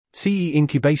CE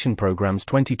Incubation Programs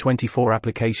 2024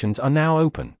 applications are now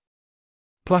open.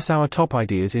 Plus our top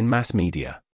ideas in mass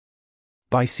media.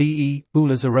 By CE,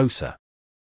 Ula Zarosa.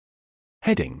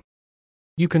 Heading.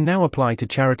 You can now apply to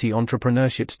Charity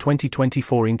Entrepreneurship's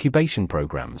 2024 incubation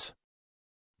programs.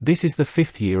 This is the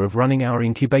 5th year of running our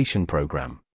incubation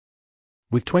program.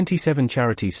 With 27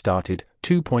 charities started,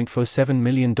 $2.47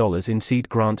 million in seed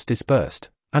grants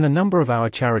dispersed, and a number of our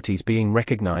charities being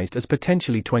recognized as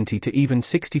potentially 20 to even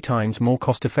 60 times more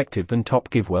cost-effective than top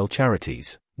GiveWell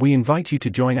charities, we invite you to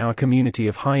join our community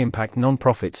of high-impact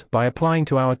nonprofits by applying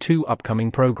to our 2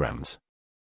 upcoming programs.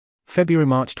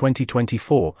 February-March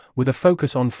 2024, with a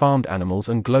focus on farmed animals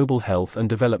and global health and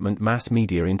development mass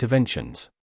media interventions.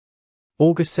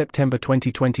 August-September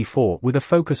 2024, with a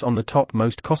focus on the top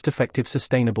most cost-effective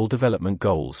sustainable development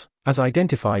goals, as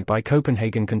identified by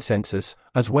Copenhagen Consensus,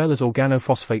 as well as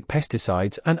organophosphate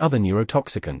pesticides and other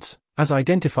neurotoxicants, as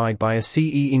identified by a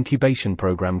CE Incubation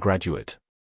Program graduate.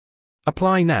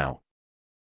 Apply now.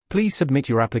 Please submit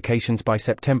your applications by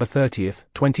September 30,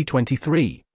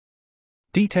 2023.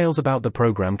 Details about the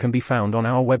program can be found on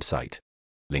our website.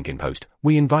 Link in post.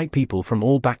 We invite people from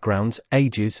all backgrounds,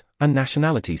 ages, and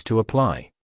nationalities to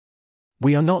apply.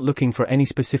 We are not looking for any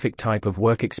specific type of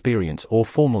work experience or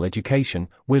formal education,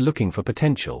 we're looking for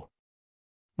potential.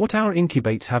 What our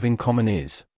incubates have in common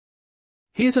is: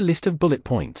 here's a list of bullet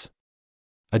points.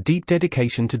 A deep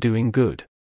dedication to doing good.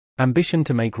 Ambition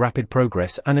to make rapid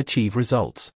progress and achieve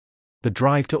results. The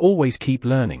drive to always keep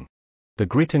learning. The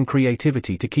grit and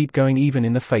creativity to keep going even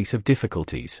in the face of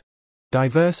difficulties.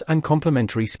 Diverse and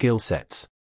complementary skill sets.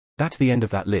 That's the end of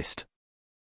that list.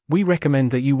 We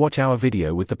recommend that you watch our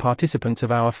video with the participants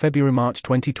of our February-March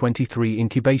 2023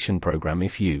 incubation program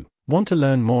if you want to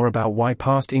learn more about why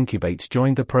past incubates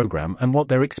joined the program and what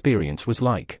their experience was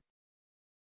like.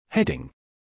 Heading.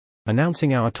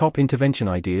 Announcing our top intervention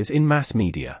ideas in mass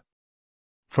media.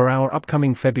 For our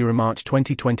upcoming February-March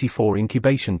 2024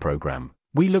 incubation program,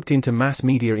 we looked into mass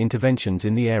media interventions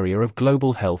in the area of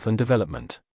global health and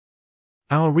development.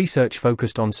 Our research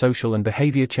focused on social and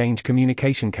behavior change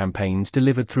communication campaigns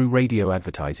delivered through radio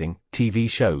advertising, TV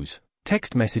shows,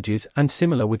 text messages, and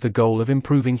similar, with the goal of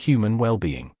improving human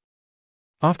well-being.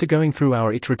 After going through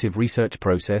our iterative research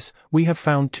process, we have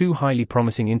found 2 highly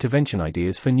promising intervention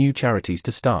ideas for new charities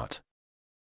to start.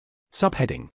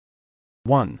 Subheading.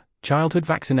 1. Childhood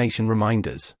vaccination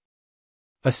reminders.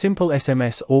 A simple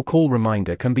SMS or call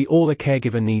reminder can be all a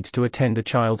caregiver needs to attend a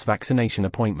child's vaccination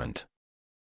appointment.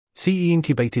 CE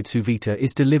Incubated Suvita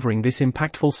is delivering this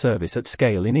impactful service at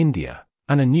scale in India,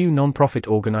 and a new non-profit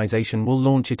organization will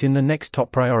launch it in the next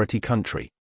top priority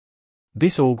country.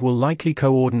 This org will likely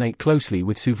coordinate closely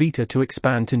with Suvita to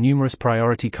expand to numerous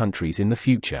priority countries in the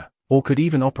future, or could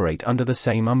even operate under the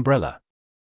same umbrella.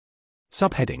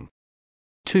 Subheading.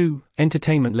 2.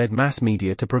 Entertainment-led mass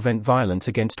media to prevent violence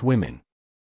against women.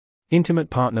 Intimate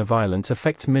partner violence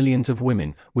affects millions of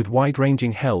women, with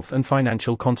wide-ranging health and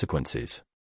financial consequences.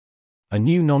 A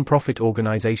new non-profit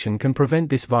organization can prevent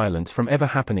this violence from ever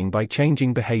happening by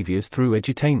changing behaviors through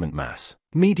edutainment mass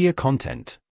media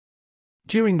content.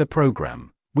 During the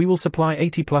program, we will supply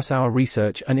 80+ hour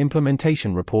research and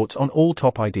implementation reports on all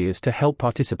top ideas to help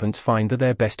participants find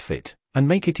their best fit, and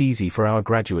make it easy for our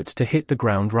graduates to hit the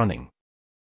ground running.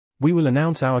 We will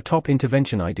announce our top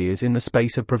intervention ideas in the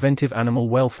space of preventive animal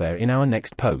welfare in our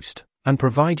next post, and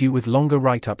provide you with longer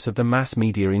write-ups of the mass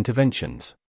media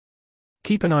interventions.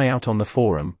 Keep an eye out on the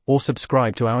forum, or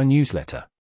subscribe to our newsletter.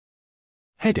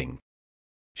 Heading.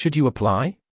 Should you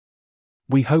apply?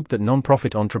 We hope that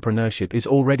nonprofit entrepreneurship is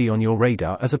already on your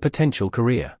radar as a potential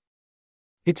career.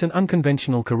 It's an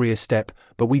unconventional career step,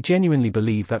 but we genuinely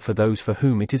believe that for those for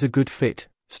whom it is a good fit,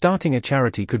 starting a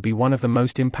charity could be one of the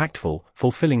most impactful,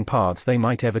 fulfilling paths they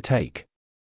might ever take.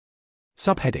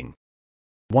 Subheading.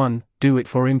 1. Do it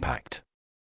for impact.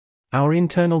 Our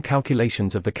internal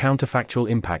calculations of the counterfactual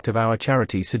impact of our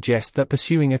charity suggest that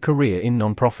pursuing a career in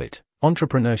nonprofit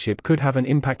entrepreneurship could have an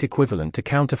impact equivalent to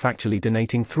counterfactually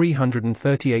donating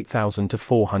 $338,000 to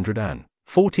 $414,000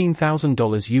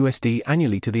 USD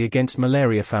annually to the Against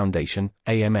Malaria Foundation,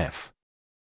 AMF.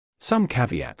 Some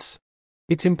caveats.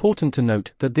 It's important to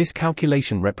note that this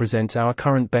calculation represents our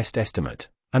current best estimate,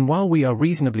 and while we are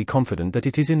reasonably confident that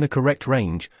it is in the correct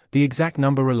range, the exact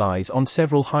number relies on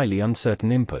several highly uncertain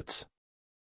inputs.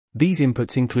 These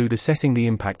inputs include assessing the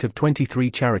impact of 23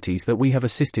 charities that we have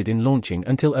assisted in launching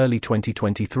until early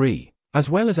 2023, as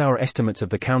well as our estimates of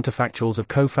the counterfactuals of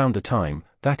co-founder time,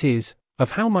 that is,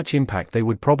 of how much impact they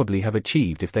would probably have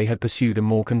achieved if they had pursued a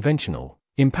more conventional,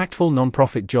 impactful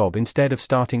nonprofit job instead of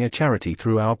starting a charity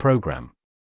through our program.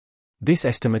 This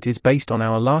estimate is based on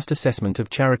our last assessment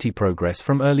of charity progress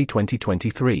from early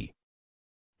 2023.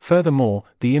 Furthermore,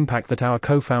 the impact that our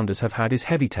co-founders have had is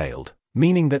heavy-tailed,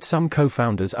 meaning that some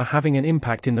co-founders are having an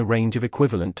impact in the range of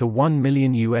equivalent to $1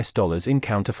 million in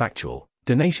counterfactual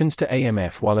donations to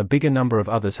AMF, while a bigger number of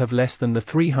others have less than the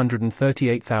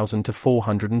 $338,000 to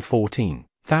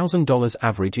 $414,000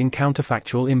 average in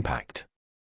counterfactual impact.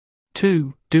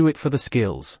 2. Do it for the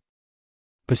skills.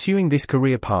 Pursuing this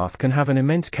career path can have an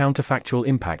immense counterfactual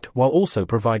impact while also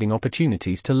providing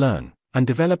opportunities to learn and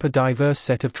develop a diverse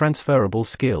set of transferable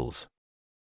skills.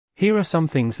 Here are some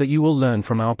things that you will learn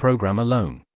from our program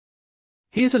alone.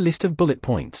 Here's a list of bullet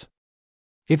points.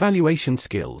 Evaluation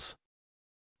skills.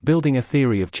 Building a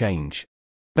theory of change.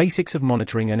 Basics of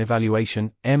monitoring and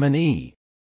evaluation, M&E.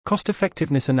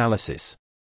 Cost-effectiveness analysis.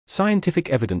 Scientific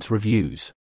evidence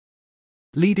reviews.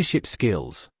 Leadership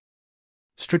skills.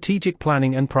 Strategic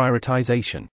planning and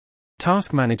prioritization.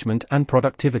 Task management and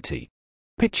productivity.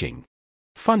 Pitching.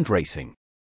 Fundraising.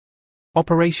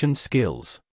 Operations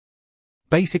skills.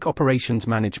 Basic operations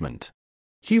management.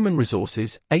 Human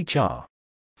resources, HR.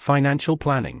 Financial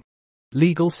planning.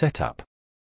 Legal setup.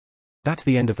 That's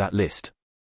the end of that list.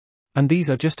 And these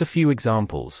are just a few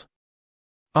examples.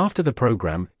 After the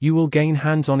program, you will gain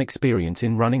hands-on experience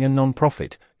in running a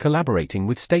non-profit, collaborating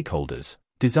with stakeholders,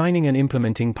 designing and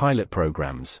implementing pilot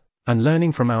programs, and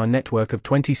learning from our network of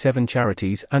 27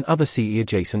 charities and other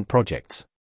CE-adjacent projects.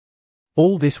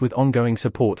 All this with ongoing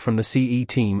support from the CE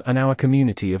team and our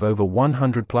community of over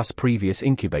 100+ previous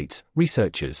incubates,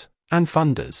 researchers, and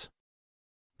funders.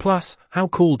 Plus, how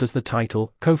cool does the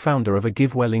title, co-founder of a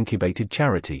GiveWell incubated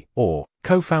charity, or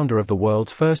co-founder of the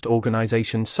world's first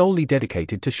organization solely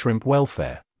dedicated to shrimp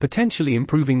welfare, potentially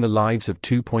improving the lives of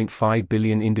 2.5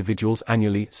 billion individuals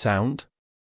annually, sound?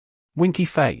 Winky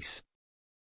face.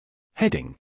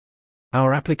 Heading.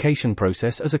 Our application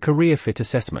process as a career fit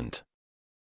assessment.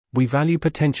 We value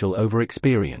potential over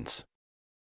experience.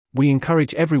 We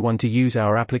encourage everyone to use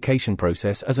our application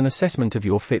process as an assessment of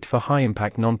your fit for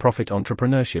high-impact non-profit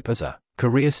entrepreneurship as a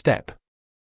career step.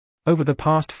 Over the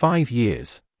past 5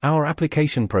 years, our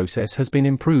application process has been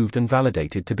improved and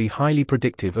validated to be highly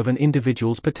predictive of an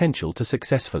individual's potential to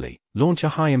successfully launch a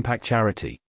high-impact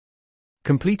charity.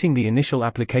 Completing the initial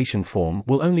application form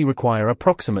will only require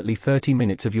approximately 30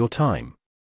 minutes of your time.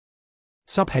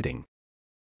 Subheading.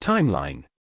 Timeline.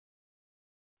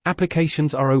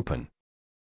 Applications are open.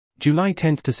 July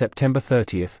 10th to September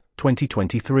 30th,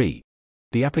 2023.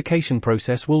 The application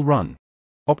process will run.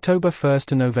 October 1st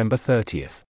to November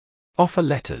 30th. Offer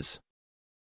letters.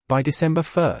 By December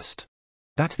 1st.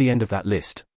 That's the end of that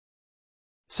list.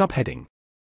 Subheading.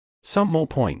 Some more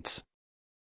points.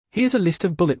 Here's a list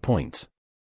of bullet points.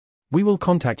 We will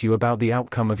contact you about the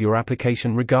outcome of your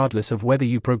application regardless of whether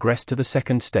you progress to the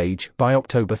second stage by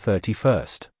October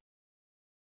 31st.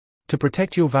 To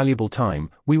protect your valuable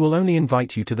time, we will only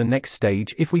invite you to the next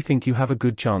stage if we think you have a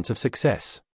good chance of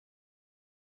success.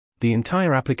 The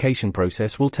entire application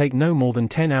process will take no more than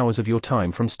 10 hours of your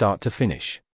time from start to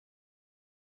finish.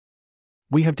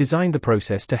 We have designed the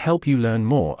process to help you learn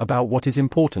more about what is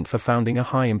important for founding a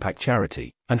high-impact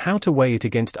charity, and how to weigh it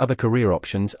against other career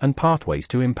options and pathways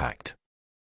to impact.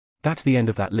 That's the end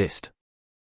of that list.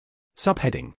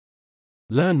 Subheading.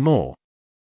 Learn more.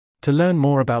 To learn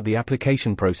more about the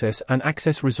application process and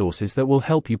access resources that will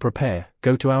help you prepare,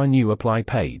 go to our new Apply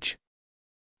page.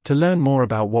 To learn more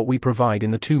about what we provide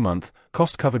in the 2-month,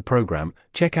 cost-covered program,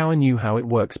 check our new How It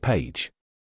Works page.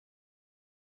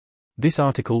 This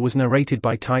article was narrated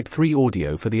by Type 3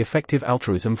 Audio for the Effective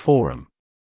Altruism Forum.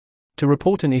 To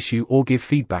report an issue or give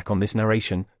feedback on this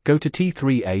narration, go to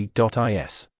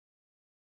t3a.is.